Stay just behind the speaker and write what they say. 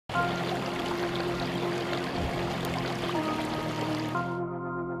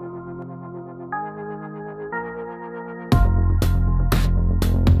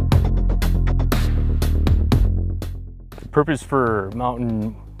Purpose for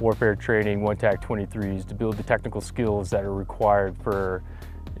mountain warfare training 1TAC-23 is to build the technical skills that are required for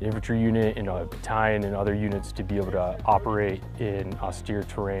an infantry unit and a battalion and other units to be able to operate in austere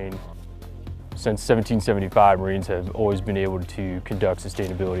terrain. Since 1775, Marines have always been able to conduct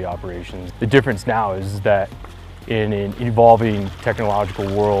sustainability operations. The difference now is that in an evolving technological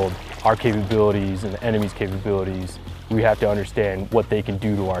world, our capabilities and the enemy's capabilities, we have to understand what they can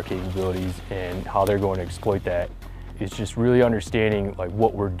do to our capabilities and how they're going to exploit that. It's just really understanding like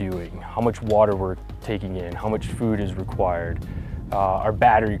what we're doing, how much water we're taking in, how much food is required, our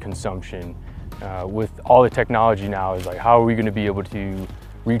battery consumption. With all the technology now is like how are we going to be able to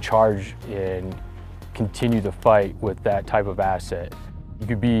recharge and continue the fight with that type of asset. You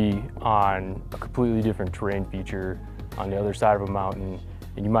could be on a completely different terrain feature on the other side of a mountain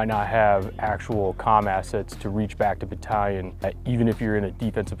and you might not have actual comm assets to reach back to battalion. Even if you're in a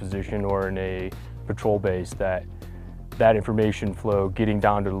defensive position or in a patrol base, that information flow, getting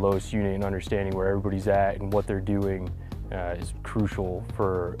down to the lowest unit and understanding where everybody's at and what they're doing is crucial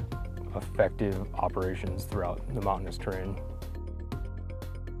for effective operations throughout the mountainous terrain.